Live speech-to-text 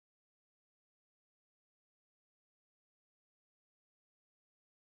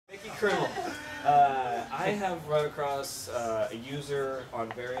Micki Krimmel. I have run across a user on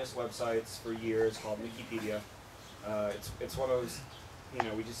various websites for years called Mickipedia. It's one of those, you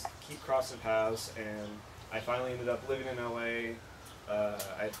know, we just keep crossing paths, and I finally ended up living in LA.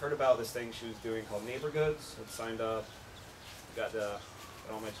 I had heard about this thing she was doing called Neighbor Goods. I signed up, got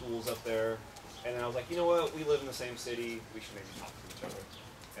all my tools up there, and then I was like, you know what, we live in the same city, we should maybe talk to each other.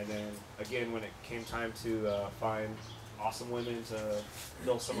 And then again, when it came time to find awesome women to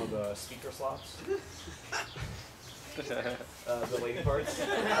fill some of the speaker slots, the lady parts,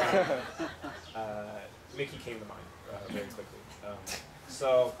 Micki came to mind very quickly.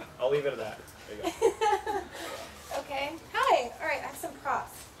 So I'll leave it at that. There you go. Okay. Hi. All right. I have some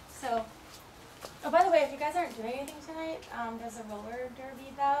props. So, oh, by the way, if you guys aren't doing anything tonight, there's a roller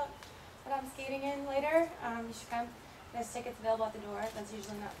derby bout that I'm skating in later. You should come. There's tickets available at the door. That's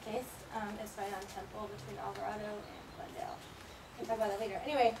usually not the case. It's right on Temple between Alvarado and Glendale. We can talk about that later.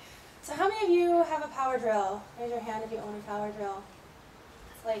 Anyway, so how many of you have a power drill? Raise your hand if you own a power drill.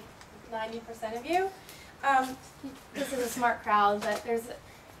 It's like 90% of you. This is a smart crowd, but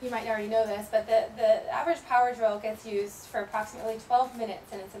you might already know this, but the average power drill gets used for approximately 12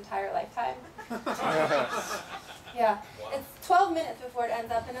 minutes in its entire lifetime. Yeah, wow. It's 12 minutes before it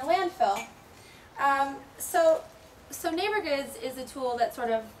ends up in a landfill. So Neighbor Goods is a tool that sort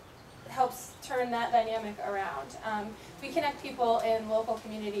of helps turn that dynamic around. We connect people in local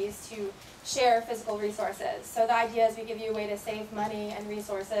communities to share physical resources. So the idea is we give you a way to save money and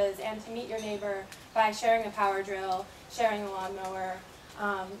resources and to meet your neighbor by sharing a power drill, sharing a lawnmower.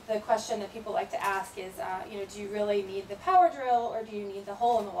 The question that people like to ask is, do you really need the power drill or do you need the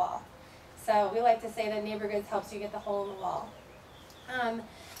hole in the wall? So we like to say that Neighbor Goods helps you get the hole in the wall.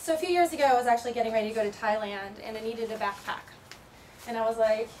 So a few years ago, I was actually getting ready to go to Thailand, and I needed a backpack. And I was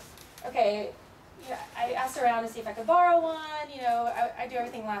like, okay, I asked around to see if I could borrow one. I do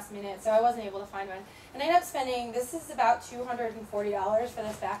everything last minute, so I wasn't able to find one. And I ended up spending, this is about $240 for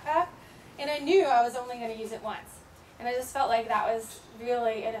this backpack, and I knew I was only going to use it once. And I just felt like that was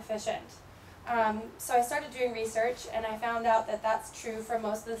really inefficient. So I started doing research, and I found out that that's true for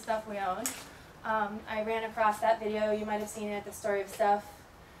most of the stuff we own. I ran across that video. You might have seen it, The Story of Stuff.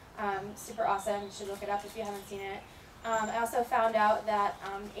 Super awesome. You should look it up if you haven't seen it. I also found out that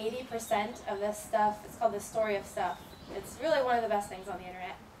 80% of this stuff, it's called The Story of Stuff. It's really one of the best things on the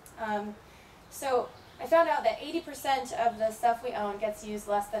internet. So I found out that 80% of the stuff we own gets used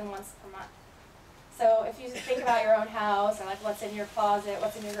less than once per month. So if you think about your own house, or like what's in your closet,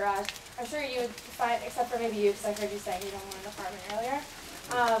 what's in your garage, I'm sure you would find, except for maybe you, because I heard you saying you don't want an apartment earlier.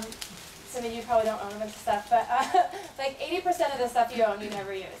 So maybe you probably don't own a bunch of stuff, but like 80% of the stuff you own you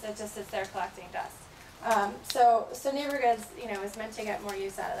never use. It just sits there collecting dust. So Neighbor Goods, is meant to get more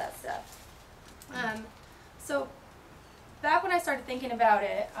use out of that stuff. So back when I started thinking about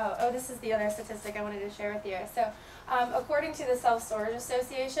it, this is the other statistic I wanted to share with you. So according to the Self-Storage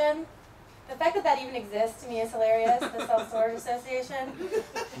Association, the fact that that even exists to me is hilarious, the Self-Storage Association.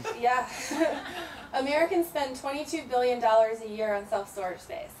 Yeah. Americans spend $22 billion a year on self-storage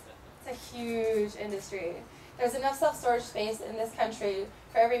space. It's a huge industry. There's enough self-storage space in this country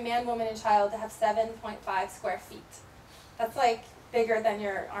for every man, woman, and child to have 7.5 square feet. That's like bigger than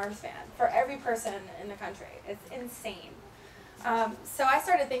your arm span for every person in the country. It's insane. So I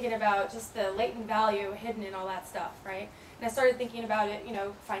started thinking about just the latent value hidden in all that stuff, right? And I started thinking about it,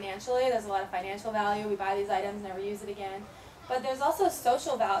 financially. There's a lot of financial value. We buy these items, never use it again. But there's also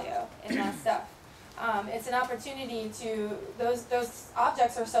social value in that stuff. It's an opportunity to, those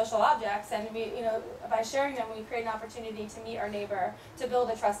objects are social objects, and we, by sharing them, we create an opportunity to meet our neighbor, to build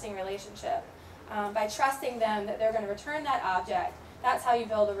a trusting relationship. By trusting them that they're going to return that object, that's how you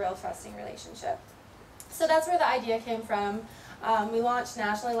build a real trusting relationship. So that's where the idea came from. We launched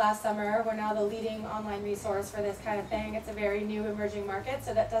nationally last summer. We're now the leading online resource for this kind of thing. It's a very new emerging market,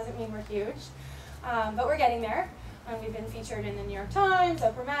 so that doesn't mean we're huge. But we're getting there. We've been featured in the New York Times,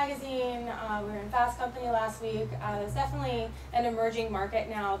 Oprah Magazine, we were in Fast Company last week. There's definitely an emerging market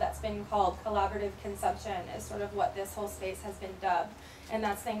now that's been called collaborative consumption, is sort of what this whole space has been dubbed. And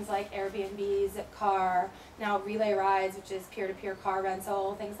that's things like Airbnb, Zipcar, now Relay Rides, which is peer-to-peer car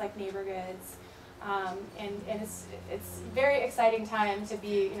rental, things like Neighbor Goods. And it's very exciting time to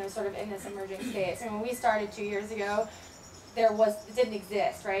be, sort of in this emerging space. And when we started 2 years ago, it didn't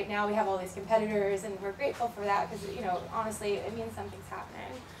exist, right? Now we have all these competitors, and we're grateful for that because, honestly, it means something's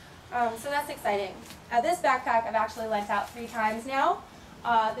happening. So that's exciting. This backpack I've actually lent out 3 times now.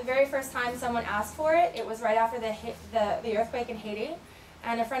 The very first time someone asked for it, it was right after the earthquake in Haiti.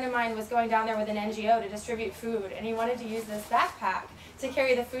 And a friend of mine was going down there with an NGO to distribute food, and he wanted to use this backpack to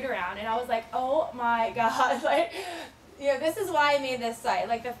carry the food around. And I was like, oh my God, like, this is why I made this site.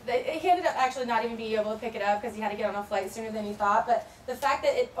 Like, he ended up actually not even being able to pick it up because he had to get on a flight sooner than he thought. But the fact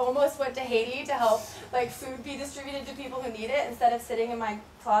that it almost went to Haiti to help, like, food be distributed to people who need it instead of sitting in my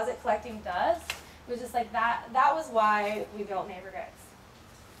closet collecting dust, was just like that. That was why we built Neighbor Goods.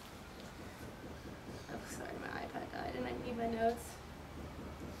 Oh, sorry, my iPad died and I need my notes.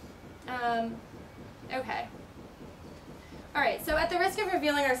 Okay. All right. So, at the risk of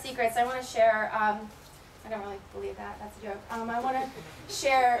revealing our secrets, I want to share. I don't really believe that. That's a joke. I want to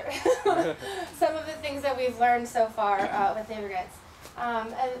share some of the things that we've learned so far with Neighbor Goods.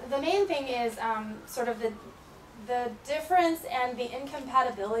 And the main thing is sort of the difference and the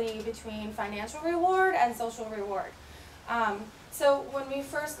incompatibility between financial reward and social reward. So when we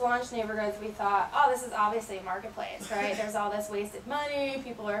first launched Neighbor Goods, we thought, oh, this is obviously a marketplace, right? There's all this wasted money.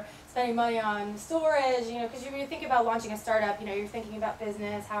 People are spending money on storage, because when you think about launching a startup, you're thinking about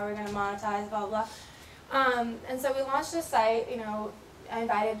business, how are we going to monetize, blah, blah. And so we launched this site, I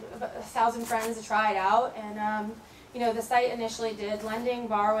invited 1,000 friends to try it out, and the site initially did lending,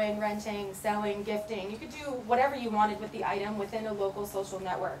 borrowing, renting, selling, gifting. You could do whatever you wanted with the item within a local social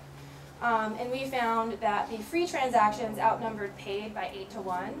network. And we found that the free transactions outnumbered paid by 8 to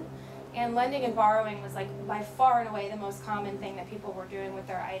 1, and lending and borrowing was like by far and away the most common thing that people were doing with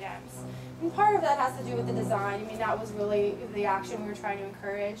their items. And part of that has to do with the design. That was really the action we were trying to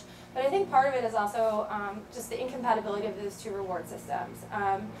encourage. But I think part of it is also just the incompatibility of those two reward systems.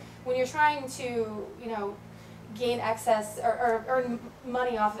 When you're trying to, gain excess or earn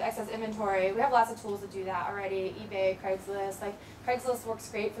money off of excess inventory, we have lots of tools to do that already. eBay, Craigslist. Like, Craigslist works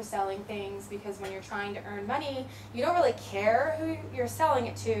great for selling things because when you're trying to earn money, you don't really care who you're selling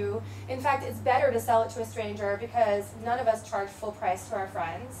it to. In fact, it's better to sell it to a stranger because none of us charge full price to our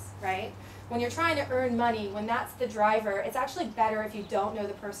friends, right? When you're trying to earn money, when that's the driver, it's actually better if you don't know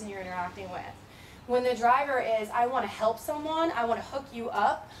the person you're interacting with. When the driver is, I want to help someone, I want to hook you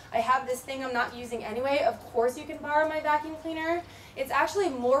up, I have this thing I'm not using anyway, of course you can borrow my vacuum cleaner, it's actually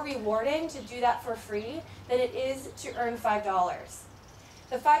more rewarding to do that for free than it is to earn $5.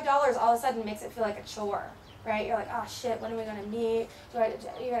 The $5 all of a sudden makes it feel like a chore, right? You're like, oh shit, when are we going to meet? You're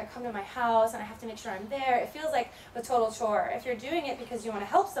going to come to my house and I have to make sure I'm there. It feels like a total chore. If you're doing it because you want to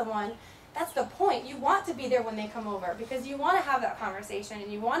help someone, that's the point. You want to be there when they come over because you want to have that conversation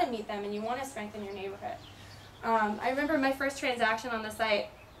and you want to meet them and you want to strengthen your neighborhood. I remember my first transaction on the site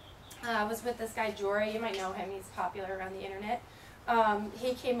was with this guy, Jory. You might know him. He's popular around the internet.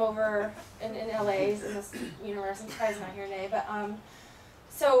 He came over in LA, in this universe. I'm surprised he's not here today. But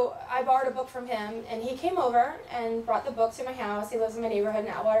so I borrowed a book from him, and he came over and brought the book to my house. He lives in my neighborhood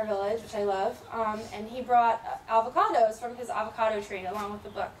in Atwater Village, which I love. And he brought avocados from his avocado tree along with the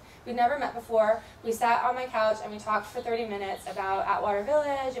book. We'd never met before. We sat on my couch and we talked for 30 minutes about Atwater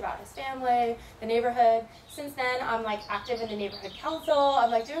Village, about his family, the neighborhood. Since then, I'm like active in the neighborhood council.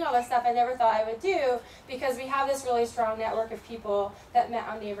 I'm like doing all this stuff I never thought I would do because we have this really strong network of people that met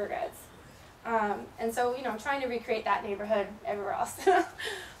on Neighbor Goods. And so, I'm trying to recreate that neighborhood everywhere else.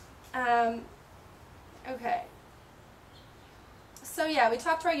 Okay. So yeah, we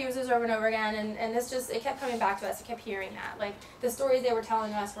talked to our users over and over again, and it kept coming back to us. We kept hearing that. Like, the stories they were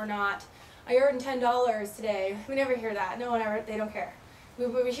telling us were not, I earned $10 today. We never hear that. No one ever, they don't care.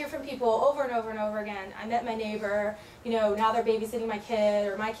 We hear from people over and over and over again. I met my neighbor, now they're babysitting my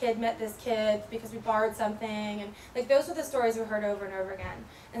kid, or my kid met this kid because we borrowed something, and like those were the stories we heard over and over again.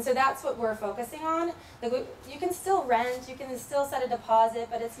 And so that's what we're focusing on. Like, you can still rent, you can still set a deposit,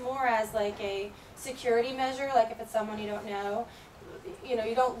 but it's more as like a security measure, like if it's someone you don't know.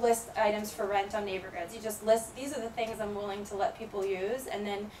 You don't list items for rent on Neighbor Goods. You just list, these are the things I'm willing to let people use, and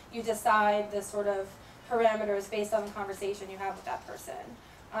then you decide the sort of parameters based on the conversation you have with that person.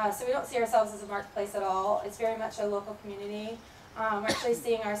 So we don't see ourselves as a marketplace at all. It's very much a local community. We're actually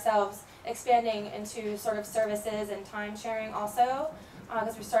seeing ourselves expanding into sort of services and time sharing also,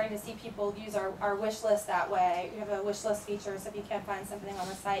 because we're starting to see people use our wish list that way. We have a wish list feature, so if you can't find something on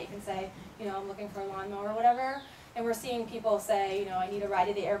the site, you can say, I'm looking for a lawnmower or whatever. And we're seeing people say, I need a ride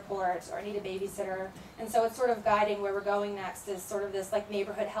to the airport, or I need a babysitter. And so it's sort of guiding where we're going next is sort of this like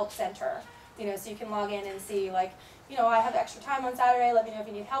neighborhood help center. So you can log in and see like, I have extra time on Saturday, let me know if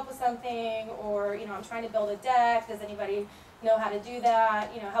you need help with something, or, I'm trying to build a deck, does anybody know how to do that?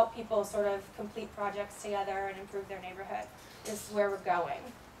 Help people sort of complete projects together and improve their neighborhood is where we're going.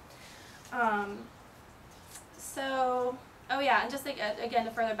 Oh yeah, and just like, again,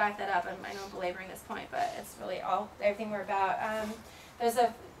 to further back that up, I know I'm belaboring this point, but it's really everything we're about. There's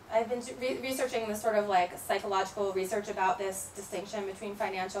a I've been researching this sort of like psychological research about this distinction between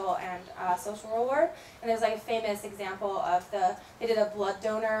financial and social reward. And there's like a famous example of they did a blood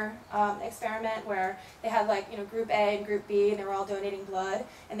donor experiment where they had like, you know, group A and group B, and they were all donating blood,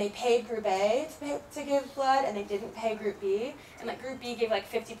 and they paid group A to give blood, and they didn't pay group B, and like group B gave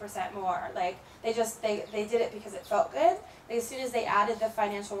like 50% more. Like they did it because it felt good. As soon as they added the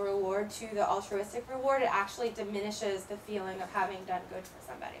financial reward to the altruistic reward, it actually diminishes the feeling of having done good for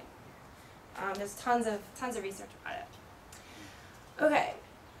somebody. There's tons of research about it. Okay,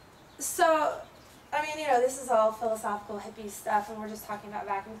 so I mean, you know, this is all philosophical hippie stuff, and we're just talking about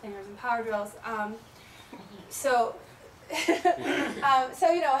vacuum cleaners and power drills. So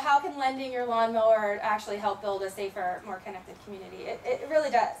you know, how can lending your lawnmower actually help build a safer, more connected community? It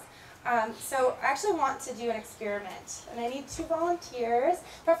really does. So I actually want to do an experiment, and I need 2 volunteers,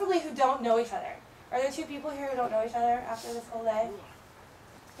 preferably who don't know each other. Are there 2 people here who don't know each other after this whole day?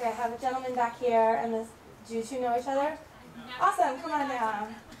 Okay, I have a gentleman back here, and this. Do you 2 know each other? Awesome, come on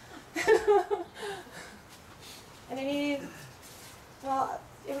down. And I need, well,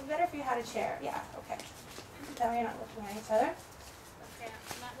 it would be better if you had a chair. Yeah, okay. That way you're not looking at each other. Okay,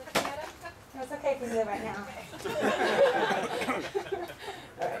 I'm not looking at him. No, it's okay if you do it right now.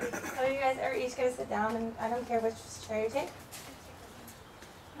 Alright, so you guys are each going to sit down, and I don't care which chair you take.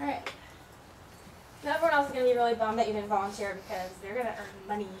 Alright. Now everyone else is going to be really bummed that you didn't volunteer because they're going to earn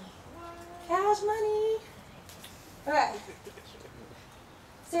money. Cash money! Okay.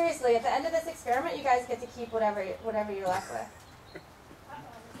 Seriously, at the end of this experiment, you guys get to keep whatever you're left with.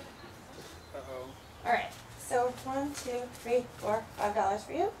 Uh-oh. Alright, so 1, 2, 3, 4, $5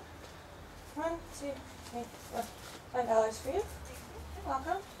 for you. 1, 2, 3, 4, $5 for you. You're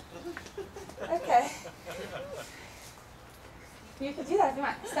welcome. Okay. You could do that if you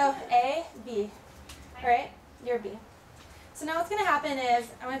want. So A, B. Alright, you're B. So now what's going to happen is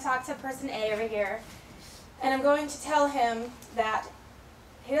I'm going to talk to person A over here, and I'm going to tell him that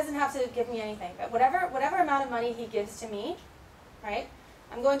he doesn't have to give me anything, but whatever amount of money he gives to me, right,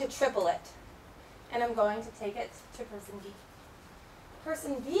 I'm going to triple it, and I'm going to take it to person B.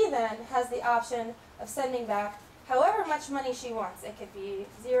 Person B then has the option of sending back however much money she wants. It could be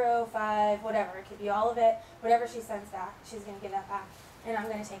 0, 5, whatever. It could be all of it. Whatever she sends back, she's going to give that back, and I'm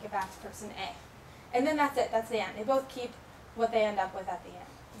going to take it back to person A. And then that's it. That's the end. They both keep what they end up with at the end,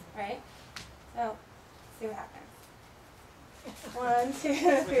 right? So, see what happens. 1,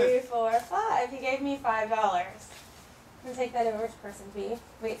 2, 3, 4, 5. He gave me $5. I'm going to take that over to person B.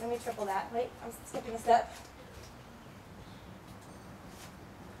 Wait, let me triple that. Wait, I'm skipping a step.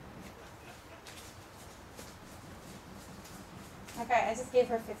 Okay, I just gave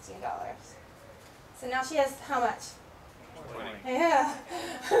her $15. So now she has how much? 20. Yeah.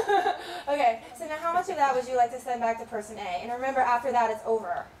 Okay, so now how much of that would you like to send back to person A? And remember, after that, it's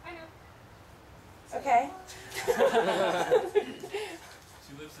over. I know. Okay?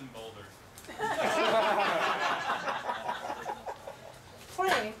 She lives in Boulder.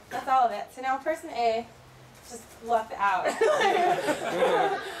 20. That's all of it. So now person A just lucked out.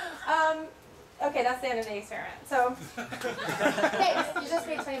 Okay, that's the end of the experiment. So, hey, you just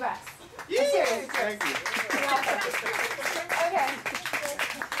paid $20. I'm serious. Thank you. You're welcome. Okay.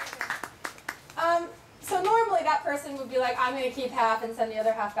 So normally that person would be like, I'm going to keep half and send the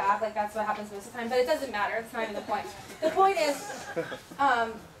other half back. Like that's what happens most of the time. But it doesn't matter. It's not even the point. The point is,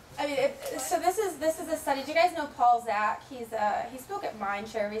 I mean, so this is a study. Do you guys know Paul Zak? He spoke at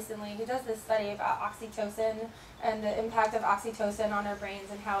Mindshare recently. He does this study about oxytocin and the impact of oxytocin on our brains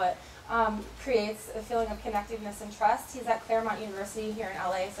and how it creates a feeling of connectedness and trust. He's at Claremont University here in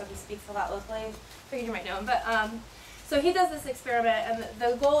LA, so he speaks a lot locally. I figured you might know him. But so he does this experiment, and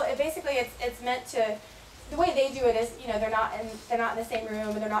the goal, basically, it's meant to. The way they do it is, you know, they're not in the same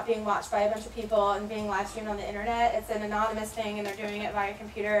room, and they're not being watched by a bunch of people and being live streamed on the internet. It's an anonymous thing, and they're doing it via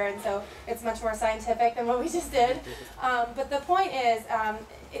computer, and so it's much more scientific than what we just did. But the point is,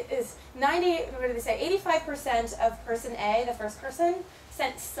 it is 85% of person A, the first person,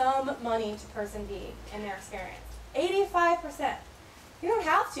 sent some money to person B in their experience. 85%. You don't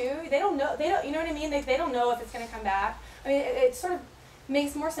have to. They don't know. You know what I mean? They don't know if it's going to come back. I mean, it sort of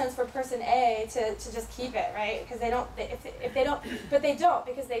makes more sense for person A to just keep it, right? Because but they don't,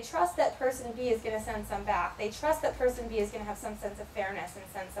 because they trust that person B is going to send some back. They trust that person B is going to have some sense of fairness and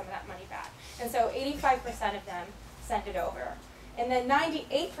send some of that money back. And so 85% of them send it over. And then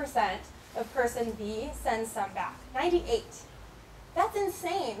 98% of person B sends some back. 98. That's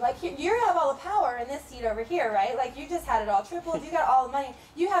insane. Like, you have all the power in this seat over here, right? Like, you just had it all tripled. You got all the money.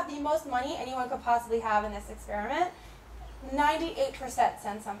 You have the most money anyone could possibly have in this experiment. 98%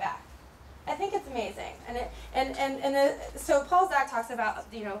 send some back. I think it's amazing, so Paul Zak talks about,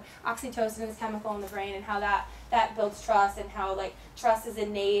 you know, oxytocin is chemical in the brain and how that builds trust, and how like trust is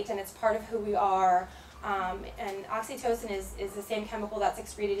innate and it's part of who we are. And oxytocin is the same chemical that's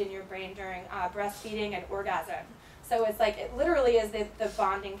excreted in your brain during breastfeeding and orgasm. So it's like, it literally is the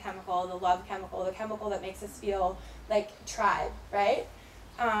bonding chemical, the love chemical, the chemical that makes us feel like tribe, right?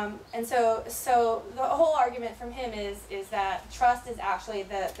 And so the whole argument from him is that trust is actually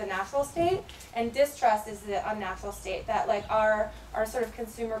the natural state, and distrust is the unnatural state. That like our sort of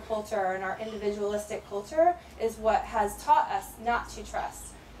consumer culture and our individualistic culture is what has taught us not to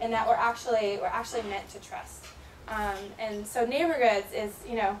trust, and that we're actually meant to trust. And so neighbor goods is,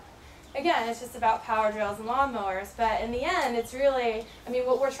 you know, again, it's just about power drills and lawnmowers, but in the end, it's really, I mean,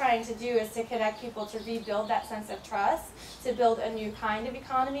 what we're trying to do is to connect people to rebuild that sense of trust, to build a new kind of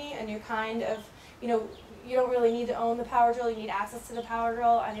economy, a new kind of, you know, you don't really need to own the power drill, you need access to the power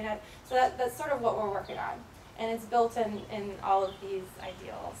drill. I mean, so that's sort of what we're working on. And it's built in all of these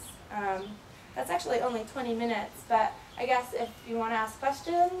ideals. That's actually only 20 minutes, but I guess if you want to ask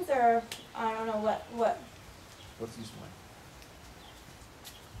questions, or I don't know what. What's the use point?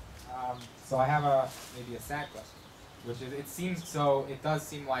 So I have maybe a sad question, which is, it does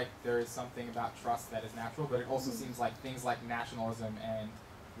seem like there is something about trust that is natural, but it also seems like things like nationalism and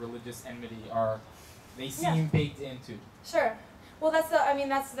religious enmity seem baked into. Sure. Well, that's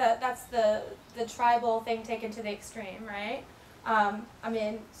the tribal thing taken to the extreme, right? I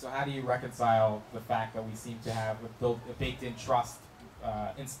mean. So how do you reconcile the fact that we seem to have a baked-in trust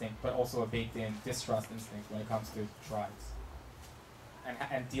instinct, but also a baked-in distrust instinct when it comes to tribes,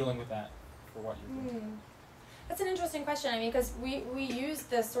 and dealing with that for what you're doing? That's an interesting question. I mean, because we use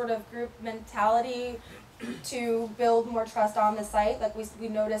this sort of group mentality to build more trust on the site. Like we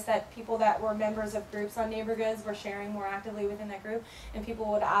noticed that people that were members of groups on Neighbor Goods were sharing more actively within that group, and people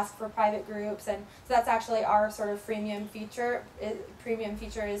would ask for private groups, and so that's actually our sort of freemium feature. Premium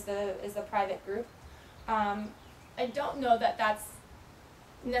feature is the private group. I don't know that that's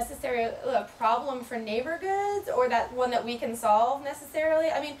necessarily a problem for Neighbor Goods, or that one that we can solve necessarily.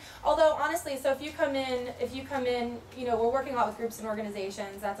 I mean, although honestly, so if you come in, you know, we're working a lot with groups and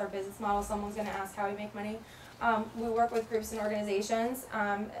organizations. That's our business model. Someone's going to ask how we make money. We work with groups and organizations,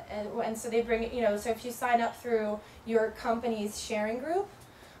 and so they bring, you know, so if you sign up through your company's sharing group,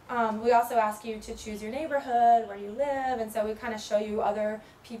 we also ask you to choose your neighborhood, where you live, and so we kind of show you other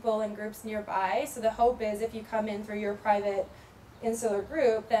people and groups nearby. So the hope is if you come in through your private insular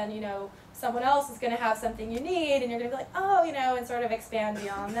group, then, you know, someone else is going to have something you need, and you're going to be like, oh, you know, and sort of expand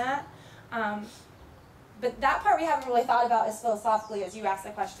beyond that. But that part we haven't really thought about as philosophically as you asked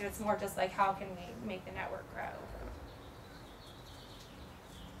the question. It's more just like, how can we make the network grow?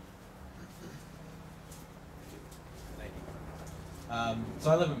 Thank you.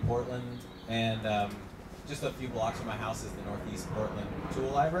 So I live in Portland, and just a few blocks from my house is the Northeast Portland Tool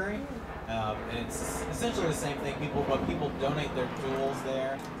Library. And it's essentially the same thing. People donate their tools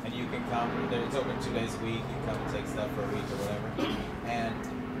there, and you can come. It's open 2 days a week. You can come and take stuff for a week or whatever. And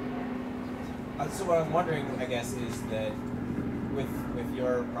so what I'm wondering, I guess, is that with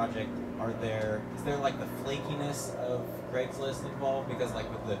your project, is there like the flakiness of Craigslist involved? Because like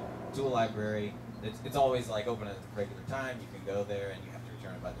with the tool library, it's always like open at a regular time. You can go there, and you have to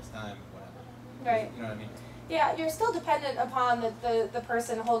return it by this time, whatever. Right. You know what I mean? Yeah, you're still dependent upon the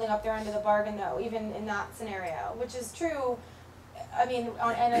person holding up their end of the bargain, though, even in that scenario, which is true, I mean,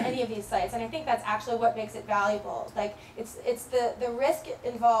 on any of these sites. And I think that's actually what makes it valuable. Like, it's the risk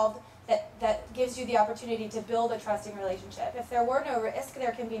involved that gives you the opportunity to build a trusting relationship. If there were no risk,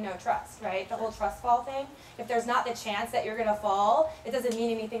 there can be no trust, right? The whole trust fall thing. If there's not the chance that you're going to fall, it doesn't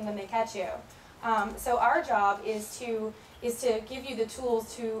mean anything when they catch you. So our job is to give you the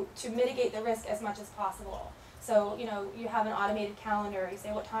tools to mitigate the risk as much as possible. So, you know, you have an automated calendar. You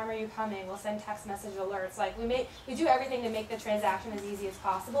say, what time are you coming? We'll send text message alerts. Like, we do everything to make the transaction as easy as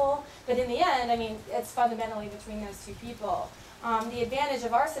possible. But in the end, I mean, it's fundamentally between those two people. The advantage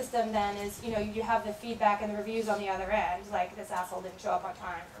of our system then is, you know, you have the feedback and the reviews on the other end, like this asshole didn't show up on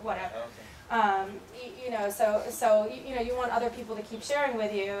time or whatever. Okay. You know, so you know, you want other people to keep sharing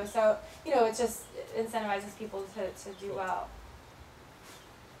with you. So, you know, it just incentivizes people to do well.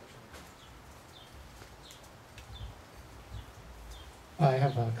 I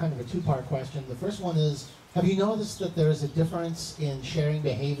have a kind of a two-part question. The first one is, have you noticed that there is a difference in sharing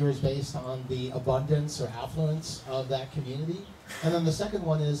behaviors based on the abundance or affluence of that community? And then the second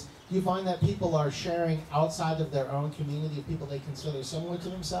one is, do you find that people are sharing outside of their own community of people they consider similar to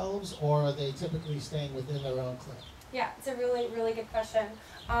themselves, or are they typically staying within their own clique? Yeah, it's a really, really good question.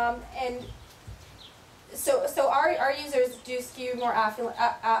 And so our users do skew more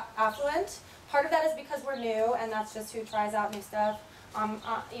affluent. Part of that is because we're new, and that's just who tries out new stuff.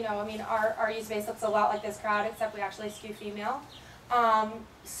 You know, I mean, our user base looks a lot like this crowd, except we actually skew female.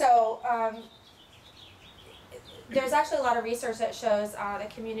 There's actually a lot of research that shows that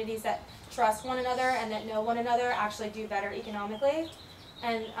communities that trust one another and that know one another actually do better economically.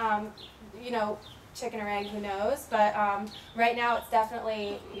 And, you know, chicken or egg, who knows? But right now it's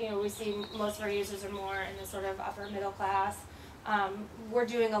definitely, you know, we see most of our users are more in the sort of upper middle class. We're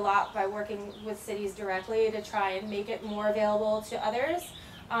doing a lot by working with cities directly to try and make it more available to others.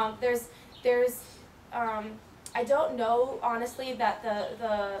 I don't know, honestly, that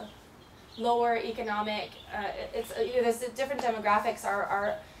the lower economic, there's different demographics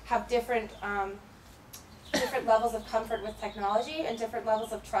have different different levels of comfort with technology and different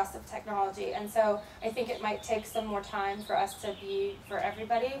levels of trust of technology. And so I think it might take some more time for us to be for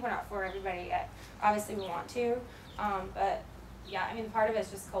everybody. We're not for everybody yet. Obviously we want to, but yeah, I mean, part of it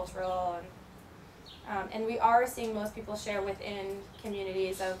is just cultural, and we are seeing most people share within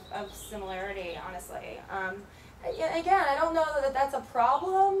communities of similarity, honestly. Again, I don't know that that's a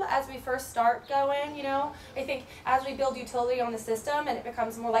problem as we first start going, you know. I think as we build utility on the system and it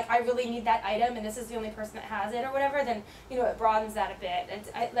becomes more like, I really need that item and this is the only person that has it or whatever, then, you know, it broadens that a bit. And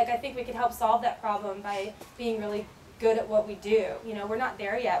I think we can help solve that problem by being really good at what we do. You know, we're not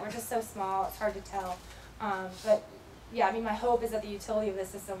there yet. We're just so small, it's hard to tell. But yeah, I mean, my hope is that the utility of the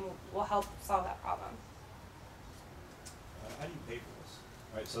system will help solve that problem. How do you pay for this?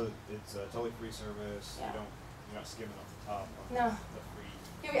 Right, so it's a totally free service. Yeah. You're not skimming off the top on No. the free.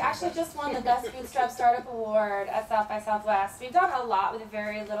 Yeah, we actually just won the Best Bootstrap Startup Award at South by Southwest. We've done a lot with a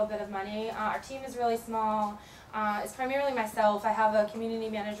very little bit of money. Our team is really small. It's primarily myself. I have a community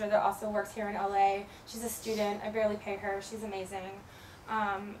manager that also works here in LA. She's a student. I barely pay her. She's amazing.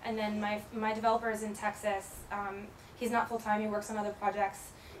 And then my developer is in Texas. He's not full-time. He works on other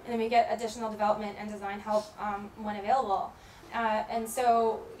projects. And then we get additional development and design help when available. And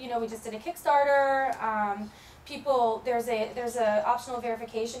so, you know, we just did a Kickstarter. There's a optional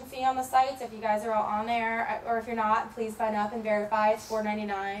verification fee on the site. So if you guys are all on there, or if you're not, please sign up and verify. It's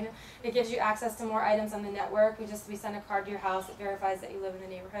 $4.99. It gives you access to more items on the network. We send a card to your house. It verifies that you live in the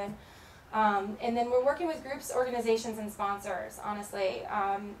neighborhood. And then we're working with groups, organizations, and sponsors, honestly.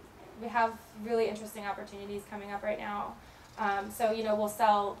 We have really interesting opportunities coming up right now. So, you know, we'll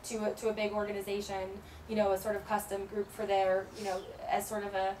sell to a big organization, you know, a sort of custom group for their, you know, as sort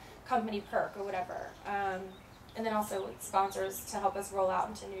of a company perk or whatever. And then also with sponsors to help us roll out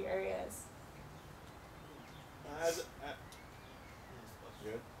into new areas.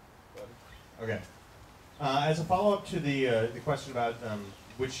 Okay. As a follow-up to the question about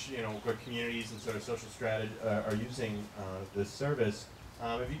which, what communities and sort of social strata are using this service,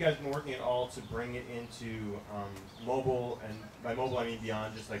 have you guys been working at all to bring it into mobile, and by mobile I mean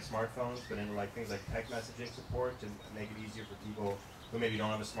beyond just like smartphones, but into like things like text messaging support to make it easier for people who maybe don't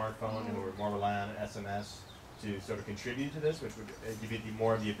have a smartphone and who are more reliant on SMS to sort of contribute to this, which would give you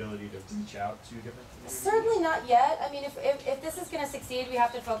more of the ability to reach out to different communities? Certainly not yet. I mean, if this is going to succeed, we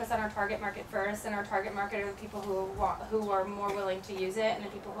have to focus on our target market first, and our target market are the people who are more willing to use it, and the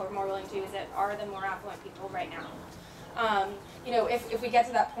people who are more willing to use it are the more affluent people right now. You know, if we get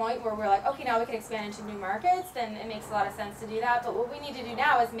to that point where we're like, okay, now we can expand into new markets, then it makes a lot of sense to do that. But what we need to do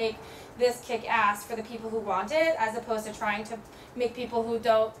now is make this kick ass for the people who want it, as opposed to trying to make people who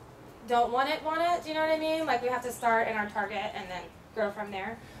don't want it. Do you know what I mean? Like, we have to start in our target and then grow from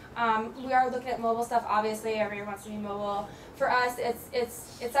there. We are looking at mobile stuff. Obviously, everyone wants to be mobile. For us,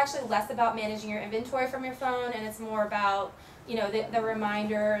 it's actually less about managing your inventory from your phone, and it's more about, you know, the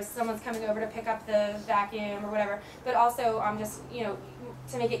reminders, someone's coming over to pick up the vacuum or whatever, but also just, you know,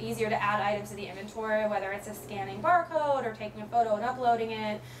 to make it easier to add items to the inventory, whether it's a scanning barcode or taking a photo and uploading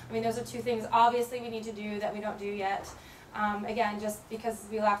it. I mean, those are two things obviously we need to do that we don't do yet. Again, just because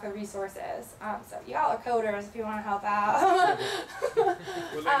we lack the resources. So y'all are coders if you want to help out.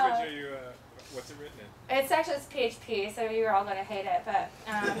 What language are you, what's it written in? It's PHP, so you're all going to hate it, but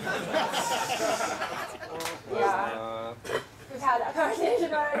yeah. We've had that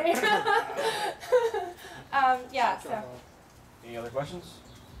conversation already. Yeah, so. Any other questions?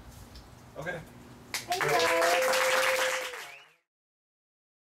 Okay. Thank you.